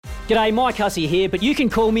G'day, Mike Hussey here, but you can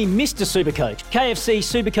call me Mr. Supercoach. KFC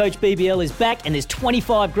Supercoach BBL is back and there's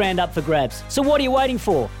 25 grand up for grabs. So what are you waiting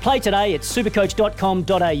for? Play today at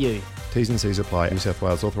supercoach.com.au. T's and C's apply. New South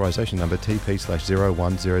Wales authorisation number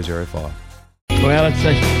TP/01005. Well, it's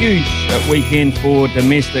a huge weekend for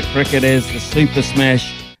domestic cricket as the Super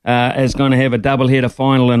Smash is going to have a double-header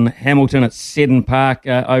final in Hamilton at Seddon Park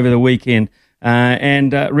over the weekend.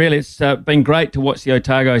 Really, it's been great to watch the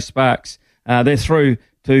Otago Sparks. They're through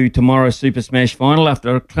to tomorrow's Super Smash final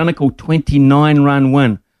after a clinical 29-run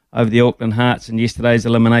win over the Auckland Hearts in yesterday's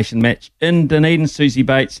elimination match. In Dunedin, Susie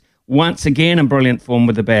Bates once again in brilliant form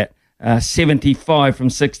with the bat. 75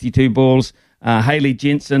 from 62 balls. Hayley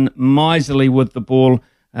Jensen miserly with the ball.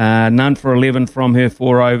 None for 11 from her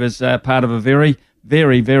 4 overs. Part of a very,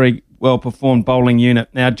 very, very well-performed bowling unit.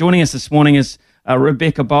 Now, joining us this morning is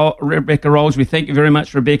Rebecca Rolls. We thank you very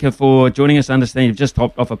much, Rebecca, for joining us. I understand you've just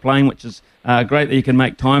hopped off a plane, which is great that you can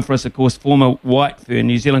make time for us. Of course, former White Fern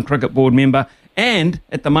New Zealand Cricket Board member and,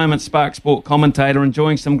 at the moment, Spark Sport commentator,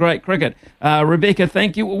 enjoying some great cricket. Rebecca,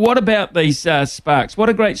 thank you. What about these Sparks? What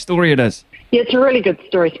a great story it is. Yeah, it's a really good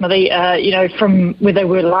story, Smithy. From where they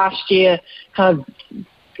were last year, kind of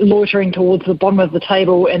loitering towards the bottom of the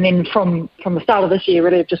table, and then from the start of this year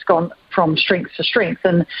really have just gone from strength to strength.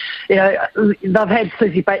 And they've had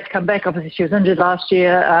Susie Bates come back. Obviously she was injured last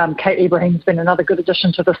year. Kate Ibrahim's been another good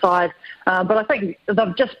addition to the side, but I think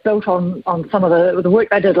they've just built on some of the work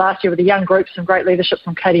they did last year with the young group, some great leadership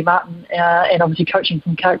from Katie Martin, and obviously coaching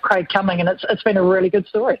from Craig Cumming, and it's been a really good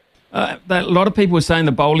story. A lot of people are saying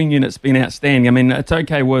the bowling unit's been outstanding. I mean, it's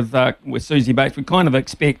okay with Susie Bates. We kind of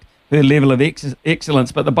expect her level of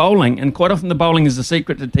excellence, but the bowling, and quite often the bowling is the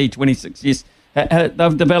secret to T20 success.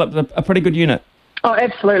 They've developed a pretty good unit. Oh,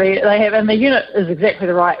 absolutely, they have, and the unit is exactly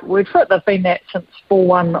the right word for it. They've been that since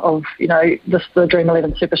 4-1 of the Dream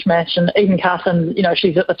 11 Super Smash, and Eden Carson,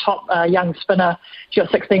 she's at the top, young spinner. She's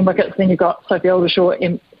got 16 wickets. Then you've got Sophie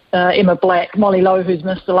Aldershaw, Emma Black, Molly Lowe, who's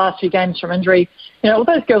missed the last few games from injury. All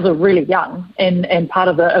those girls are really young and part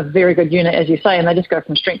of a very good unit, as you say, and they just go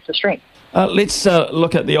from strength to strength. Let's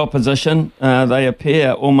look at the opposition. They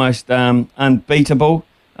appear almost unbeatable.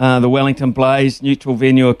 The Wellington Blaze, neutral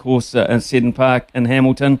venue, of course, in Seddon Park in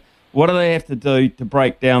Hamilton. What do they have to do to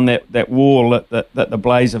break down that wall that the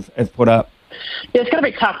Blaze have put up? Yeah, it's going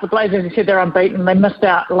to be tough. The Blaze, as you said, they're unbeaten. They missed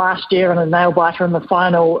out last year in a nail-biter in the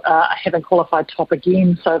final, having qualified top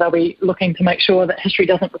again, so they'll be looking to make sure that history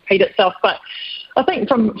doesn't repeat itself. But I think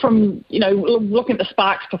from looking at the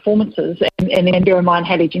Sparks' performances, and then bear in mind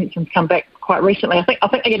Hayley Jensen's come back quite recently, I think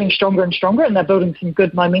they're getting stronger and stronger, and they're building some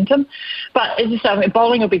good momentum. But as you say,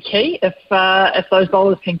 bowling will be key if those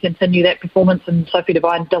bowlers can continue that performance, and Sophie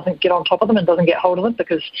Devine doesn't get on top of them and doesn't get hold of them,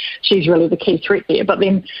 because she's really the key threat there. But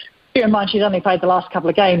then bear in mind she's only played the last couple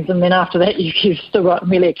of games, and then after that you've still got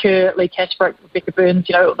Amelia Kerr, Lee Casper, Rebecca Burns.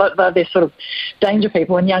 They're sort of danger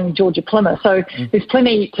people, and young Georgia Plymmer. So there's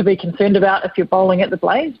plenty to be concerned about if you're bowling at the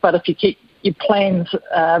Blaze, but if you keep your plans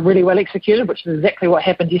really well executed, which is exactly what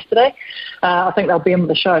happened yesterday, I think they'll be in with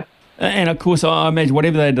the show. And of course, I imagine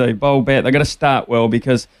whatever they do, bowl, bat, they've got to start well,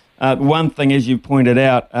 because one thing, as you pointed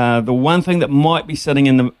out, the one thing that might be sitting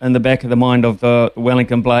in the back of the mind of the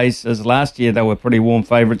Wellington Blaze is last year they were pretty warm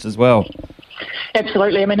favourites as well.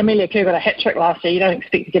 Absolutely. I mean, Amelia Kerr got a hat-trick last year. You don't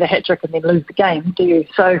expect to get a hat-trick and then lose the game, do you?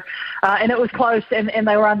 So, and it was close, and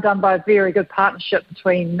they were undone by a very good partnership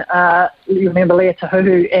between, you remember, Leah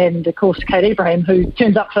Tahuhu and, of course, Kate Ibrahim, who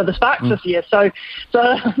turns up for the Sparks this year. So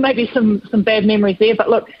maybe some bad memories there. But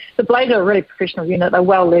look, the Blaze are a really professional unit. They're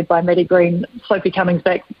well led by Maddie Green. Sophie coming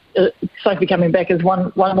back is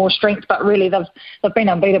one more strength, but really they've been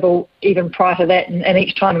unbeatable even prior to that, and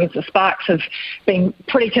each time against the Sparks have been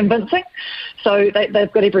pretty convincing. So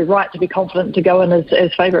they've got every right to be confident to go in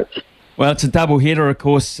as favourites. Well, it's a double header, of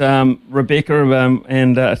course, Rebecca,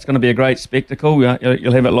 and it's going to be a great spectacle.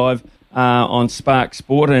 You'll have it live on Spark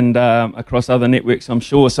Sport and across other networks, I'm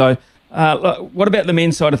sure. So what about the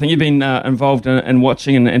men's side of things? You've been involved in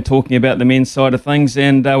watching and talking about the men's side of things,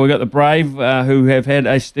 and we've got the Brave, who have had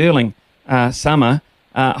a sterling summer,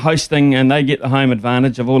 hosting, and they get the home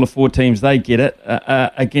advantage of all the 4 teams. They get it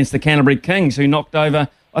against the Canterbury Kings, who knocked over,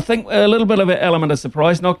 I think, a little bit of an element of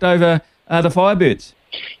surprise, knocked over the Firebirds.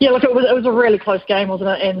 Yeah, look, it was a really close game, wasn't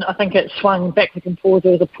it? And I think it swung backwards and forwards.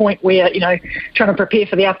 There was a point where, trying to prepare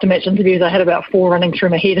for the after-match interviews, I had about 4 running through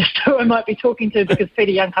my head as to who I might be talking to, because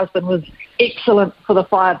Peter Younghusband was excellent for the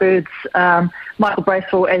Firebirds. Michael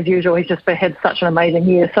Bracewell, as usual, he's just had such an amazing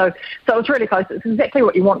year. So it was really close. It's exactly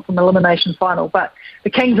what you want from an elimination final. But the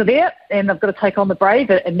Kings are there, and they've got to take on the Brave,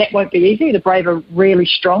 and that won't be easy. The Brave are really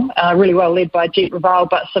strong, really well led by Jeet Raval,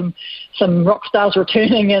 but some rock stars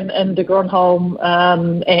returning in de Gronholm,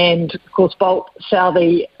 and of course Bolt,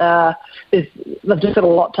 Southey. They've just got a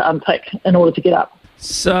lot to unpick in order to get up.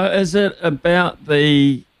 So is it about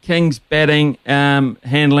the Kings batting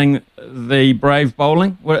handling the Brave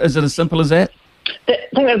bowling? Is it as simple as that? I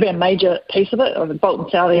think that'll be a major piece of it. I mean, Bolt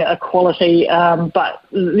and Southey are quality, but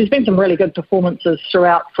there's been some really good performances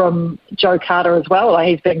throughout from Joe Carter as well.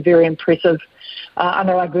 He's been very impressive.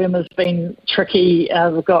 Anurag Verma's been tricky.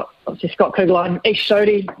 We've got obviously Scott Kugelheim, Ish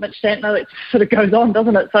Sodhi, Mitch Santner. It sort of goes on,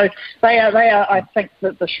 doesn't it? So they are, I think,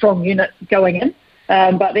 the strong unit going in.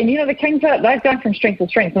 But then, the Kings, they've gone from strength to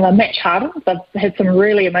strength, and they're match harder. They've had some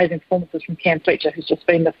really amazing performances from Cam Fletcher, who's just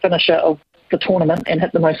been the finisher of the tournament and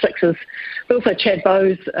hit the most sixes. But also Chad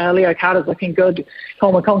Bowes, Leo Carter's looking good,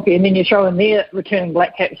 Cole McConkey, and then you throw in their returning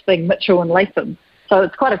black caps being Mitchell and Latham. So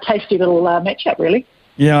it's quite a tasty little matchup, really.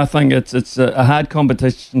 Yeah, I think it's a hard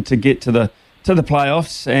competition to get to the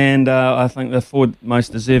playoffs, and I think the four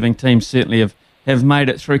most deserving teams certainly have made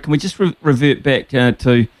it through. Can we just revert back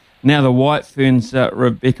to now the White Ferns,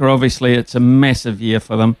 Rebecca? Obviously, it's a massive year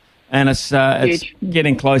for them, and it's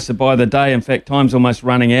getting closer by the day. In fact, time's almost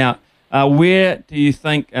running out. Where do you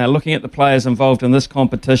think, looking at the players involved in this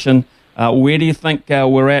competition, where do you think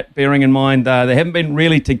we're at, bearing in mind they haven't been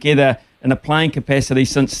really together in a playing capacity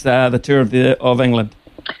since the tour of England?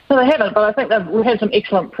 No, they haven't, but I think we've had some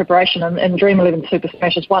excellent preparation, and Dream 11 Super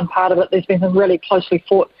Smash is one part of it. There's been some really closely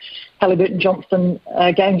fought Halliburton-Johnston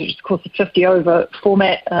games, which is, of course, the 50-over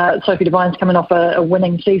format. Sophie Devine's coming off a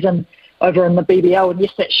winning season over in the BBL, and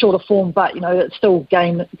yes, that's shorter form, but it's still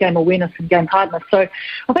game awareness and game hardness. So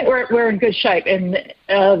I think we're in good shape, and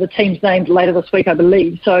the team's named later this week, I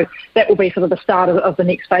believe. So that will be sort of the start of the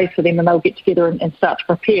next phase for them, and they'll get together and start to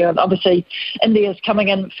prepare. And obviously, India's coming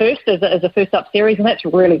in first as a first up series, and that's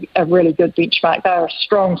really a really good benchmark. They're a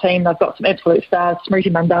strong team. They've got some absolute stars.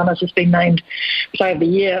 Smriti Mandana's just been named Player of the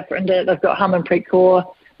Year for India. They've got Harmanpreet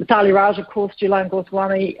Kaur, Mitali Raj, of course, Julian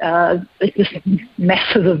Goswami, it's just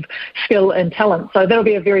masses of skill and talent. So that'll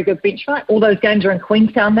be a very good benchmark. All those games are in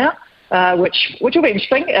Queenstown now, which will be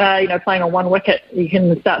interesting. Playing on one wicket, you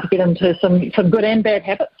can start to get into some good and bad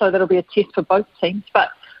habits. So that'll be a test for both teams. But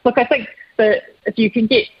look, I think that if you can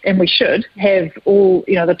get, and we should, have all,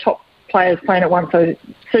 the top players playing at once, so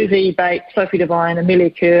Susie Bates, Sophie Devine, Amelia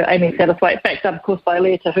Kerr, Amy Satterthwaite, backed up, of course, by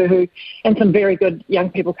Leah Tahuhu, and some very good young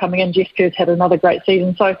people coming in. Jess Kerr's had another great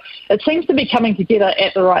season. So it seems to be coming together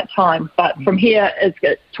at the right time. But from here,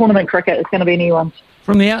 tournament cricket is going to be anyone's.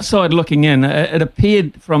 From the outside looking in, it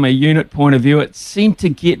appeared from a unit point of view, it seemed to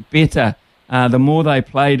get better the more they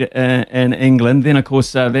played in England. Then, of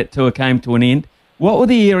course, that tour came to an end. What were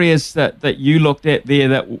the areas that you looked at there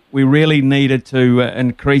that we really needed to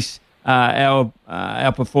increase our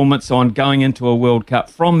performance on going into a World Cup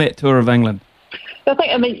from that tour of England?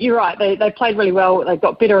 I mean, you're right. They played really well. They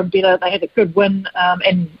got better and better. They had a good win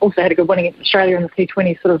and also had a good win against Australia in the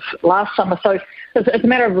T20 sort of last summer. So it's a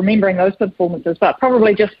matter of remembering those performances, but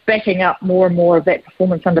probably just backing up more and more of that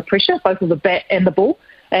performance under pressure, both with the bat and the ball.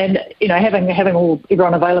 And, having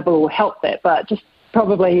everyone available will help that. But just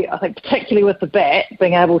probably, I think, particularly with the bat,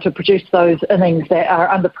 being able to produce those innings that are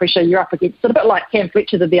under pressure you're up against. It's a bit like Cam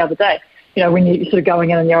Fletcher did the other day, when you're sort of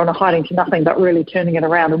going in and you're on a hiding to nothing, but really turning it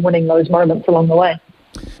around and winning those moments along the way.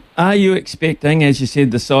 Are you expecting, as you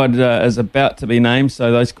said, the side is about to be named, so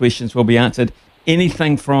those questions will be answered,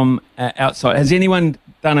 anything from outside? Has anyone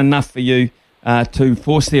done enough for you to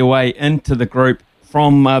force their way into the group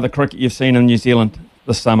from the cricket you've seen in New Zealand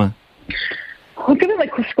this summer? Well, given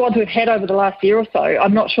the squads we've had over the last year or so,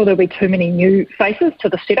 I'm not sure there'll be too many new faces to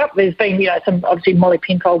the setup. There's been, some, obviously Molly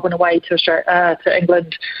Penfold went away to Australia, to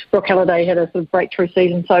England. Brooke Halliday had a sort of breakthrough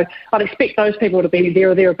season. So I'd expect those people to be there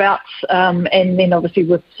or thereabouts. And then obviously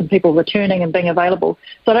with some people returning and being available.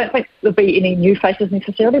 So I don't think there'll be any new faces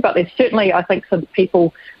necessarily, but there's certainly, I think, some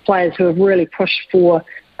players who have really pushed for,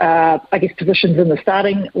 positions in the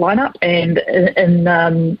starting lineup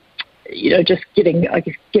and just getting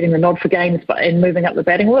the nod for games, and moving up the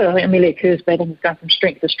batting order. I think Amelia Kerr's batting has gone from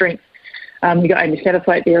strength to strength. You've got Amy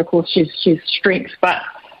Satterthwaite there, of course, she's strength, but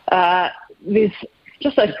there's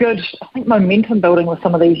just a good, I think, momentum building with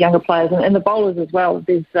some of these younger players and the bowlers as well.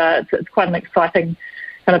 There's it's quite an exciting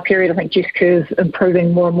kind of period. I think Jess Kerr's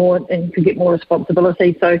improving more and more and can get more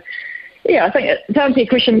responsibility. So, yeah, I think to answer your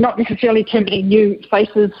question, not necessarily too many new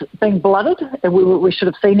faces being blooded. We should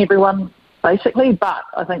have seen everyone, basically, but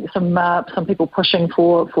I think some people pushing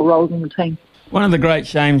for roles in the team. One of the great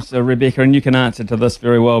shames, Rebecca, and you can answer to this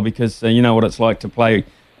very well because you know what it's like to play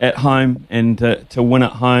at home and to win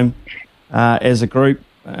at home as a group,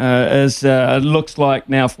 is it looks like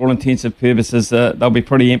now, for all intensive purposes, they'll be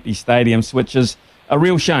pretty empty stadiums, which is a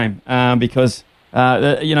real shame because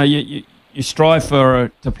you you strive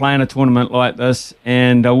to play in a tournament like this,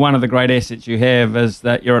 and one of the great assets you have is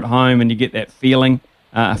that you're at home and you get that feeling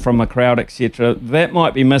from a crowd, etc. That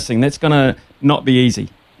might be missing. That's going to not be easy.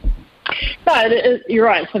 No, you're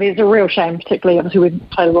right. So there's a real shame, particularly obviously we've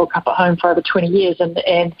played the World Cup at home for over 20 years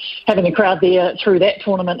and having a crowd there through that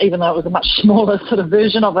tournament, even though it was a much smaller sort of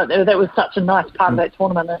version of it, that was such a nice part of that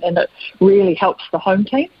tournament, and it really helps the home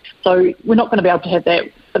team. So we're not going to be able to have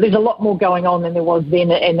that. But there's a lot more going on than there was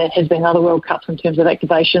then, and there has been other World Cups in terms of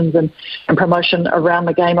activations and promotion around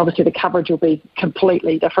the game. Obviously, the coverage will be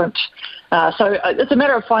completely different. So it's a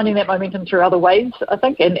matter of finding that momentum through other ways, I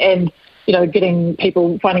think, and getting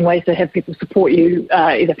people, finding ways to have people support you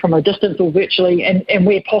either from a distance or virtually, and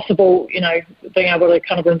where possible, being able to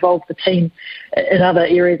kind of involve the team in other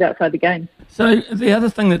areas outside the game. So the other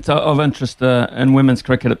thing that's of interest in women's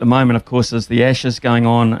cricket at the moment, of course, is the Ashes going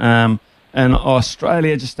on in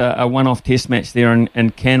Australia, just a one-off test match there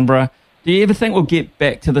in Canberra. Do you ever think we'll get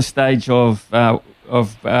back to the stage of the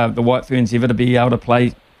White Ferns ever to be able to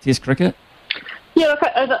play test cricket? Yeah, look,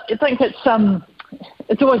 I think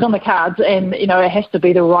it's always on the cards, and it has to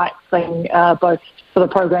be the right thing, both for the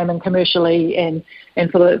program and commercially, and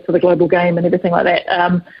for the global game and everything like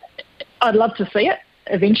that. I'd love to see it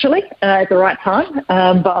eventually at the right time,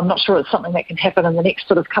 but I'm not sure it's something that can happen in the next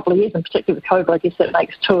sort of couple of years, and particularly with COVID, I guess that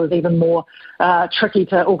makes tours even more tricky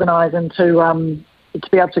to organise and to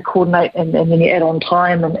be able to coordinate, and then you add on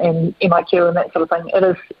time and MIQ and that sort of thing.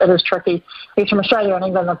 It is tricky. I guess from Australia and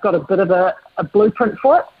England, they've got a bit of a blueprint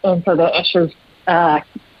for it, and so the Ashes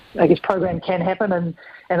program can happen, and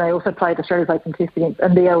they also played Australia's Open Test against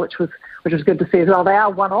India, which was good to see as well. They are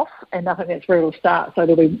one-off, and I think that's where it'll start. So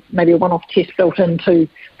there'll be maybe a one-off test built into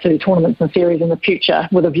tournaments and series in the future,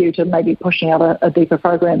 with a view to maybe pushing out a deeper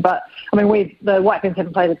program. But I mean, the White Ferns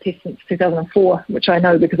haven't played a test since 2004, which I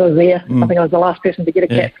know because I was there. I think I was the last person to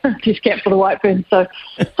get a test cap for the White Ferns. So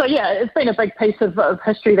yeah, it's been a big piece of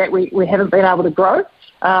history that we haven't been able to grow.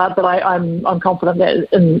 But I'm confident that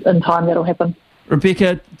in time that'll happen.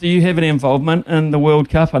 Rebecca, do you have any involvement in the World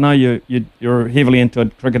Cup? I know you're heavily into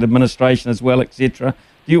cricket administration as well, etc.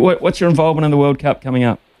 What's your involvement in the World Cup coming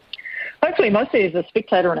up? Hopefully, mostly as a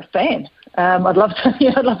spectator and a fan. I'd love to be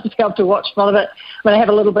able to watch some of it. I mean, I have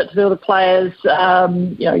a little bit to do with the players,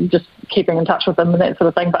 just keeping in touch with them and that sort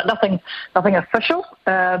of thing, but nothing official.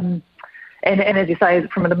 And as you say,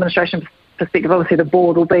 from an administration perspective, obviously the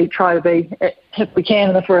board will try to be, if we can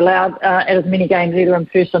and if we're allowed, at as many games either in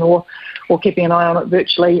person or keeping an eye on it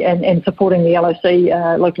virtually, and supporting the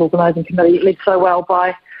LOC, Local Organising Committee, led so well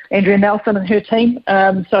by Andrea Nelson and her team.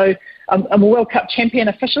 So I'm a World Cup champion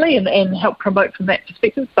officially, and help promote from that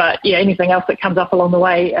perspective. But yeah, anything else that comes up along the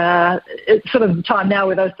way, it's sort of time now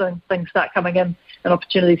where those things start coming in and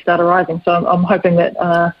opportunities start arising. So I'm hoping that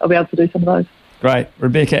I'll be able to do some of those. Great.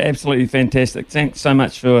 Rebecca, absolutely fantastic. Thanks so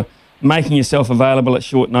much for making yourself available at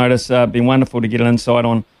short notice. Been wonderful to get an insight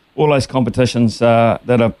on all those competitions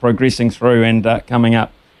that are progressing through and coming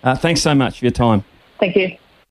up. Thanks so much for your time. Thank you.